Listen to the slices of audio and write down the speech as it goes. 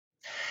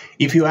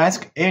If you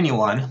ask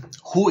anyone,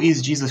 who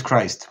is Jesus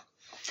Christ?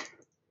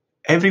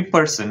 Every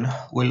person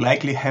will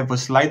likely have a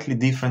slightly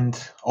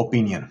different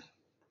opinion.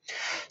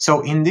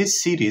 So in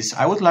this series,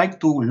 I would like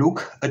to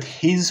look at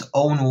his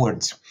own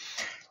words,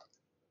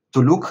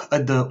 to look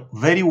at the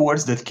very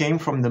words that came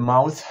from the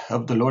mouth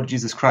of the Lord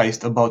Jesus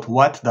Christ about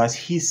what does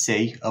he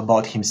say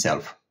about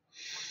himself.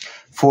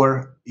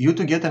 For you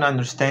to get an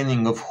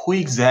understanding of who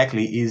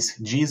exactly is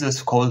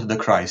Jesus called the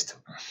Christ.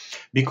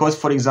 Because,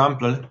 for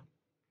example,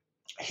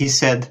 he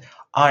said,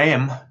 I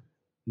am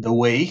the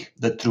way,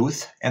 the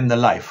truth, and the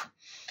life.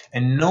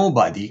 And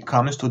nobody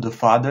comes to the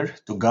Father,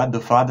 to God the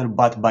Father,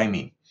 but by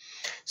me.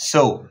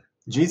 So,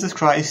 Jesus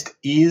Christ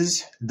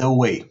is the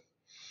way.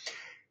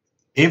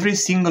 Every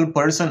single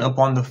person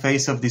upon the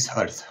face of this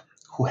earth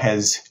who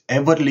has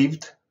ever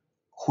lived,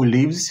 who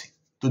lives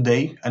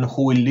today, and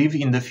who will live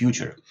in the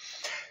future,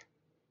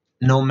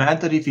 no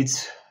matter if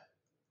it's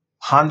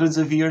hundreds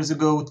of years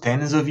ago,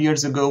 tens of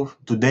years ago,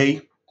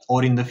 today,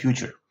 or in the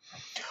future,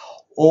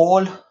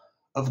 all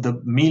of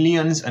the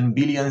millions and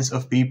billions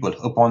of people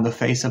upon the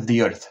face of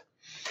the earth,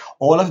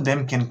 all of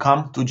them can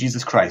come to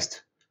Jesus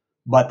Christ.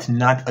 But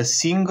not a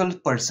single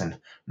person,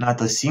 not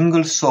a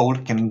single soul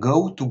can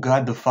go to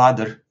God the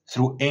Father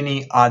through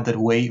any other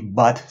way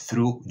but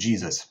through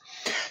Jesus.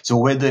 So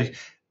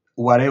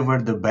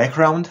whatever the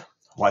background,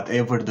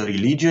 whatever the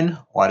religion,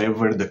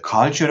 whatever the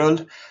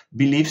cultural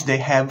beliefs they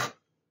have,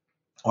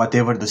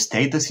 whatever the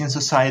status in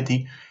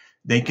society,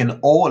 they can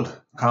all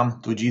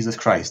come to Jesus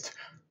Christ.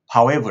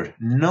 However,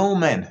 no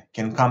man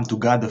can come to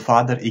God the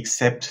Father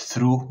except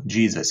through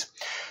Jesus.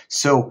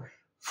 So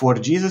for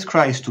Jesus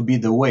Christ to be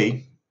the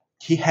way,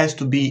 he has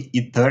to be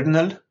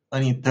eternal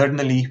and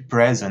eternally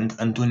present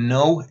and to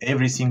know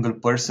every single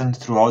person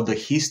throughout the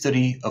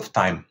history of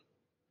time.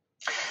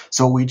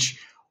 So which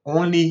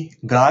only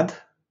God,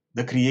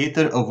 the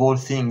creator of all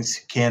things,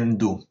 can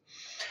do.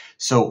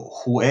 So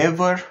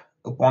whoever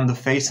upon the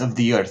face of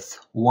the earth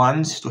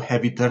wants to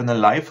have eternal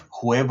life,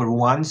 whoever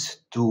wants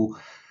to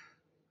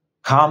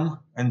come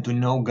and to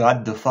know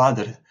God the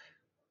Father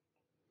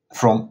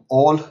from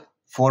all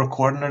four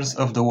corners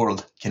of the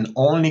world can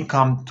only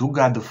come to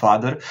God the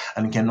Father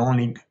and can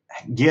only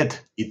get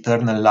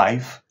eternal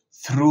life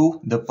through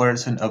the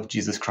person of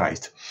Jesus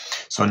Christ.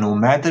 So no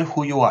matter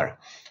who you are,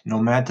 no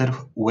matter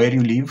where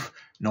you live,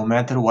 no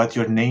matter what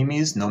your name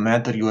is, no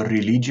matter your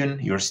religion,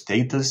 your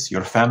status,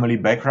 your family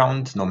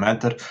background,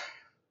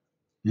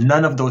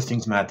 none of those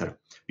things matter.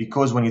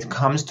 Because when it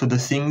comes to the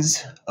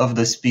things of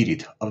the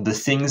Spirit, of the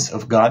things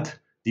of God,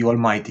 the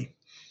Almighty,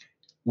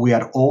 we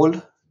are all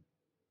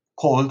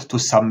called to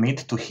submit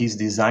to his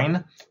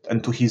design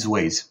and to his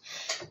ways.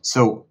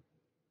 So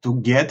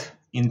to get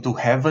into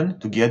heaven,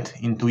 to get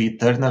into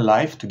eternal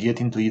life, to get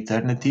into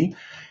eternity,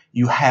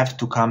 you have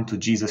to come to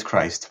Jesus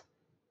Christ.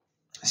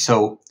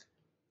 So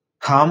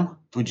come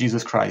to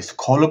Jesus Christ,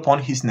 call upon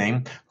his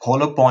name,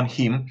 call upon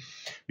him,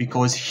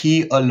 because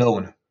he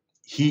alone,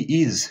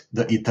 he is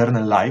the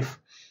eternal life,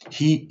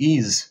 he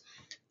is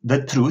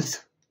the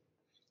truth,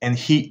 and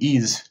he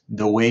is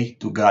the way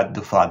to God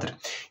the Father.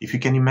 If you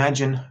can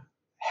imagine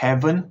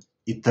heaven,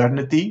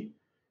 eternity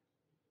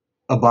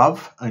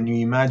above, and you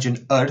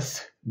imagine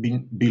earth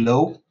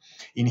below,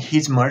 in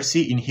his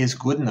mercy, in his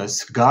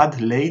goodness, God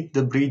laid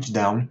the bridge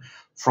down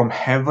from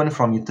heaven,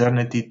 from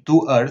eternity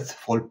to earth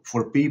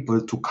for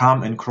people to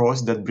come and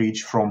cross that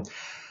bridge from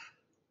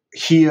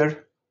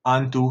here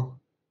unto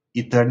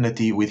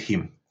eternity with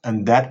him.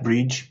 And that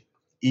bridge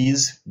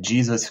is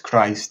Jesus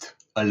Christ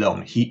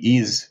alone. He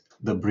is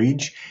the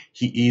bridge.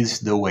 He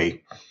is the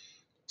way.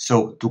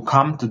 So to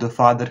come to the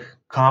Father,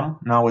 come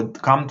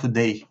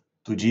today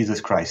to Jesus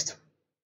Christ.